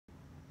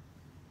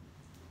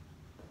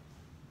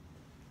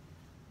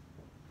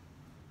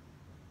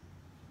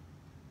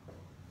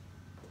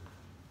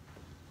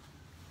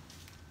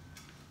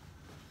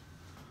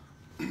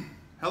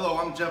Hello,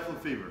 I'm Jeff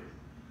Lefevre.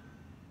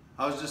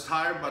 I was just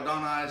hired by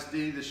Donna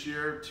ISD this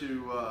year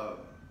to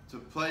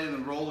play in the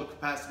role of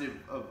capacity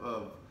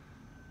of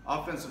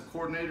offensive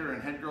coordinator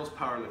and head girls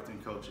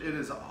powerlifting coach. It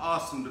is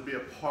awesome to be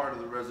a part of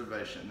the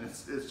reservation.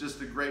 It's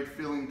just a great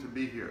feeling to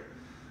be here.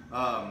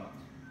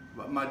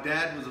 My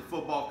dad was a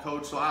football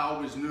coach, so I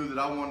always knew that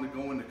I wanted to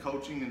go into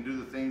coaching and do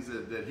the things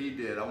that he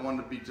did. I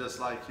wanted to be just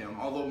like him.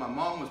 Although my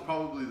mom was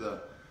probably the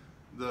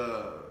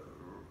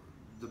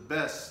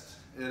best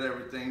at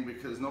everything,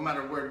 because no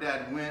matter where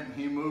Dad went and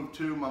he moved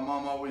to, my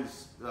mom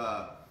always,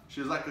 she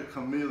was like a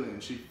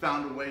chameleon. She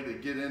found a way to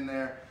get in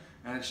there,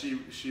 and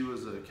she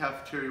was a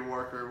cafeteria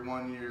worker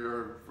one year,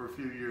 or for a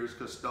few years,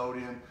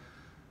 custodian,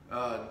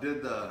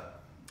 did the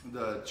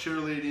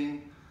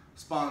cheerleading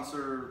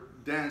sponsor,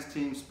 dance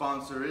team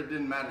sponsor. It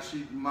didn't matter.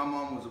 My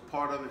mom was a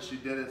part of it. She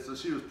did it, so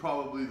she was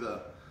probably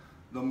the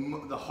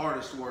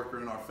hardest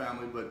worker in our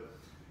family. But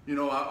you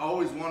know, I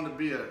always wanted to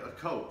be a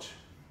coach,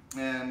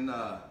 and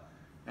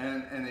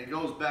it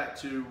goes back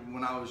to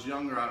when I was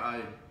younger.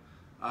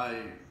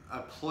 I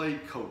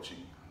played coaching.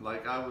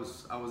 Like I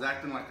was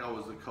acting like I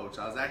was the coach.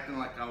 I was acting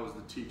like I was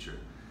the teacher,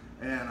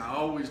 and I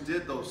always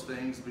did those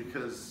things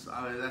because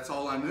that's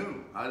all I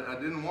knew. I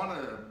didn't want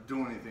to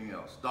do anything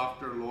else.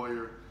 Doctor,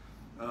 lawyer,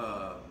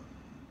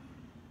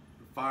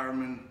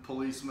 fireman,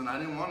 policeman. I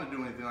didn't want to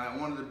do anything. I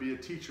wanted to be a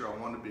teacher. I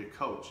wanted to be a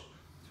coach.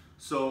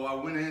 So I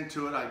went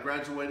into it. I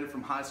graduated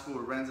from high school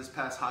at Aransas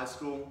Pass High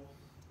School.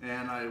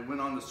 And I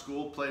went on to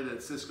school, played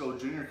at Cisco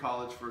Junior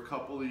College for a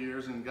couple of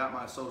years and got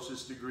my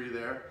associate's degree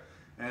there,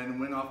 and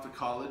went off to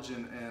college.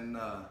 And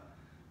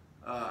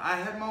I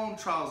had my own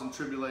trials and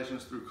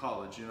tribulations through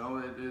college. You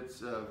know,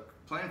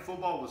 playing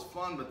football was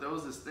fun, but there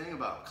was this thing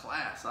about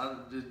class.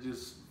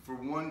 For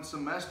one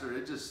semester,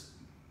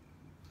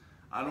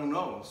 I don't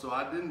know. So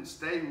I didn't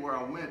stay where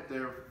I went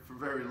there for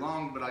very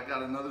long, but I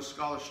got another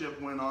scholarship,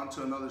 went on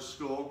to another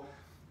school,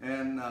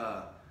 and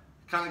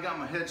kind of got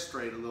my head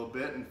straight a little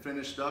bit and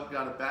finished up,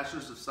 got a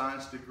Bachelor's of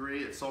Science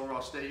degree at Sul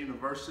Ross State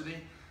University,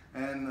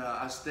 and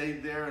I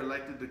stayed there,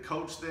 elected to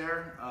coach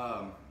there.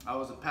 I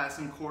was a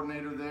passing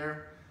coordinator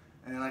there,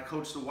 and I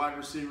coached the wide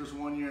receivers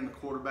one year and the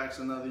quarterbacks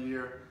another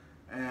year,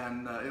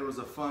 and it was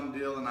a fun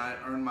deal, and I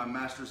earned my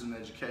master's in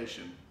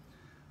education.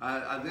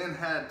 I then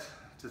had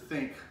to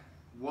think,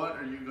 what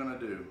are you going to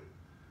do?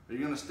 Are you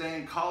going to stay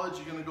in college,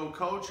 you're going to go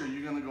coach, or are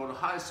you going to go to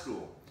high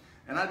school?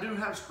 And I do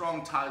have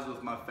strong ties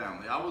with my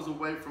family. I was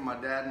away from my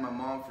dad and my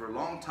mom for a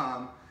long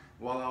time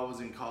while I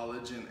was in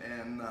college,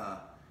 and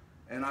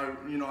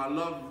I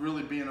loved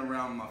really being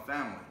around my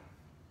family.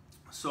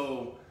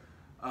 So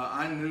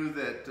I knew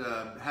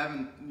that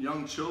having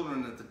young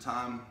children at the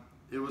time,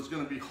 it was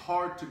going to be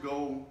hard to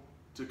go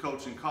to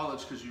coach in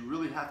college, because you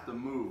really have to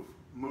move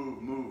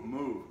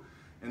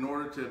in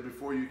order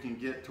before you can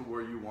get to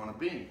where you want to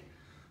be.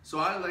 So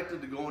I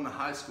elected to go into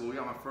high school. I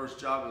got my first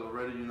job at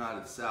Loretto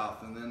United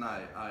South, and then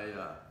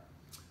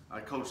I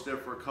coached there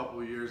for a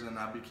couple of years, and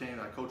I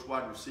coached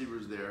wide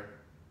receivers there.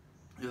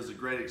 It was a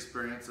great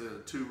experience.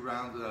 Two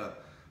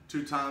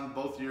times,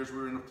 both years we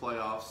were in the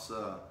playoffs,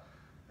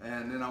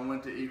 and then I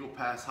went to Eagle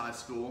Pass High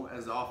School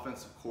as the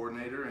offensive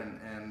coordinator,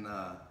 and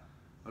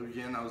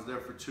again I was there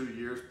for 2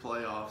 years,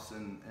 playoffs,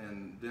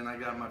 and then I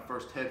got my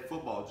first head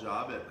football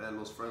job at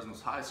Los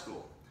Fresnos High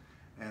School.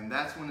 And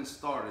that's when it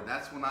started.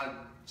 That's when I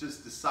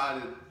just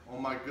decided, oh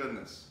my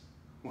goodness,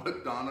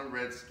 what Donna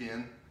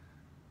Redskin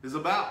is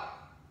about.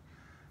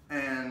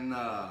 And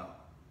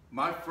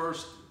my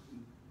first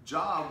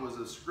job was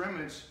a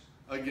scrimmage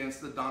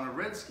against the Donna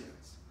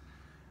Redskins.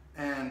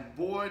 And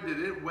boy,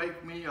 did it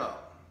wake me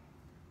up.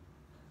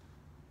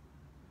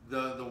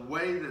 The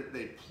way that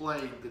they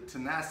played, the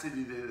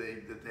tenacity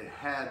that they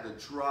had, the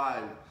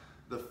drive,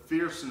 the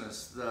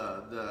fierceness,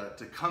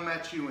 to come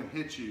at you and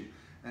hit you,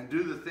 and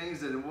do the things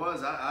that it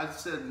was. I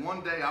said,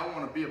 one day I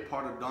want to be a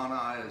part of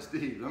Donna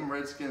ISD. Them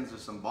Redskins are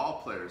some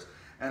ball players.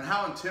 And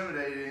how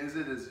intimidating is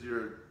it as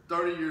you're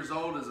 30 years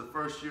old as a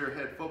first year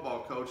head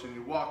football coach, and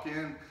you walk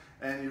in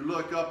and you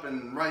look up,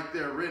 and right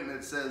there written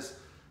it says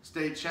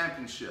state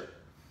championship.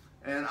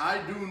 And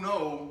I do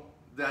know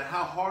that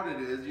how hard it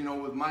is, you know,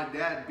 with my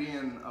dad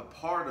being a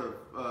part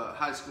of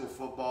high school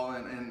football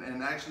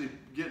and actually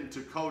getting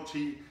to coach.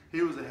 He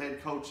was a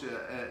head coach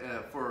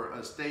for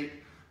a state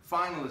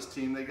finalist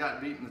team. They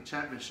got beaten in the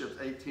championships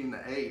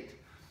 18-8,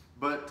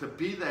 but to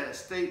be that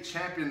state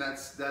champion,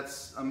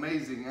 that's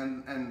amazing.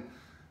 And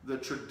the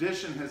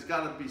tradition has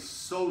got to be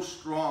so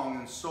strong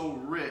and so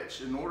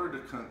rich in order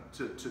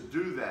to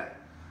do that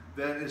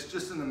it's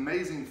just an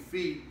amazing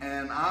feat.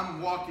 And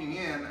I'm walking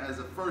in as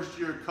a first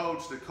year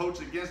coach to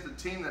coach against a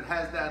team that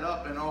has that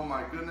up, and oh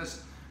my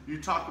goodness, you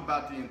talk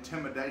about the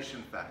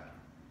intimidation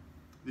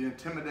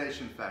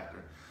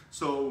factor.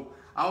 So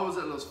I was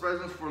at Los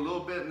Fresnos for a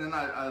little bit, and then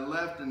I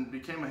left and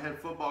became a head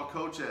football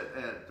coach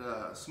at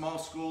a small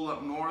school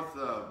up north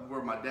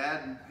where my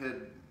dad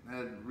had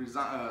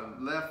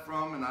left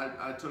from, and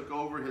I took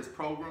over his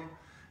program,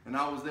 and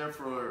I was there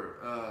for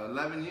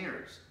 11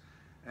 years.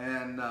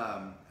 And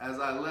as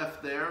I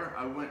left there,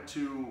 I went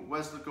to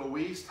Weslaco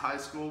East High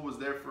School, was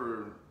there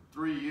for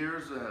 3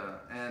 years,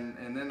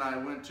 and then I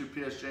went to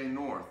PSJ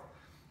North.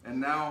 And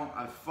now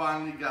I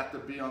finally got to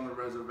be on the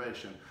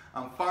reservation.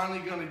 I'm finally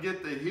gonna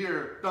get to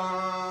hear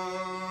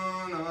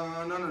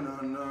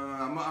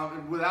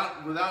without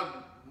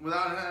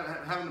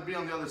having to be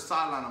on the other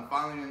sideline. I'm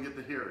finally gonna get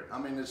to hear it. I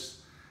mean,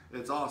 it's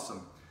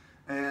awesome,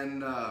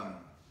 and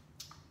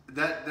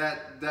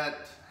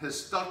that has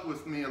stuck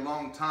with me a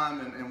long time.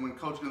 And when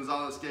Coach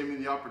Gonzalez gave me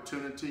the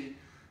opportunity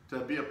to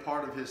be a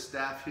part of his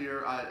staff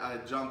here, I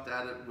jumped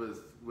at it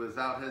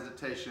without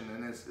hesitation,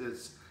 and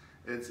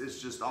it's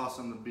just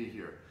awesome to be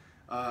here.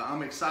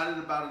 I'm excited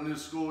about a new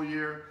school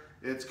year.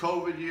 It's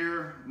COVID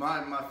year.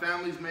 My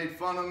family's made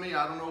fun of me.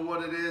 I don't know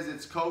what it is.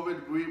 It's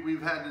COVID. We've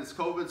had this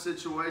COVID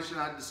situation.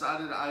 I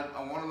decided I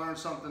want to learn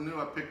something new.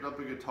 I picked up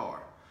a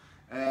guitar,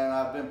 and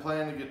I've been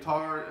playing the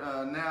guitar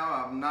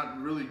now. I'm not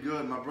really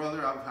good. My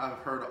brother, I've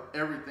heard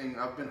everything.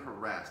 I've been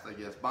harassed, I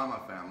guess, by my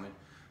family.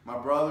 My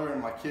brother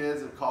and my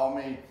kids have called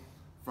me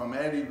from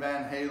Eddie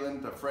Van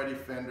Halen to Freddie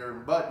Fender,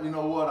 but you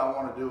know what? I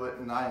want to do it,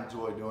 and I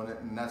enjoy doing it,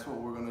 and that's what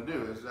we're going to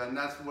do. And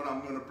that's what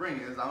I'm going to bring.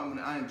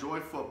 I enjoy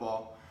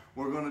football.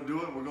 We're going to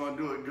do it. We're going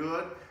to do it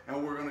good,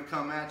 and we're going to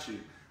come at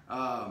you.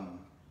 I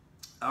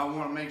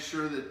want to make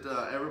sure that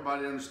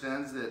everybody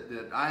understands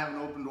that I have an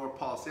open door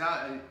policy.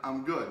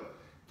 I'm good.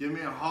 Give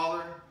me a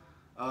holler.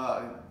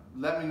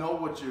 Let me know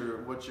what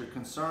your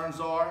concerns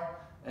are.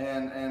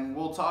 And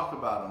we'll talk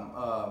about them.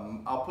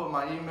 I'll put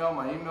my email.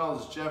 My email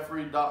is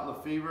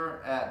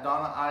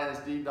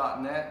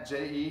jeffrey.lefevre@donnaisd.net,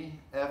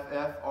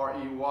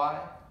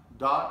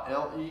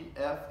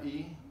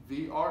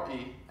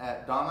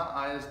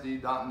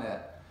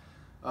 jeffrey.lefevre@donnaisd.net.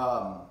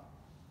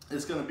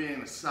 It's going to be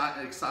an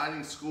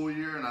exciting school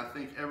year, and I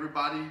think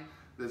everybody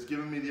that's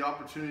given me the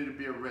opportunity to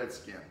be a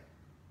Redskin.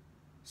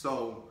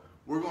 So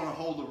we're going to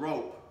hold the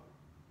rope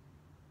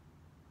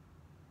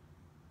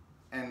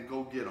and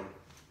go get them.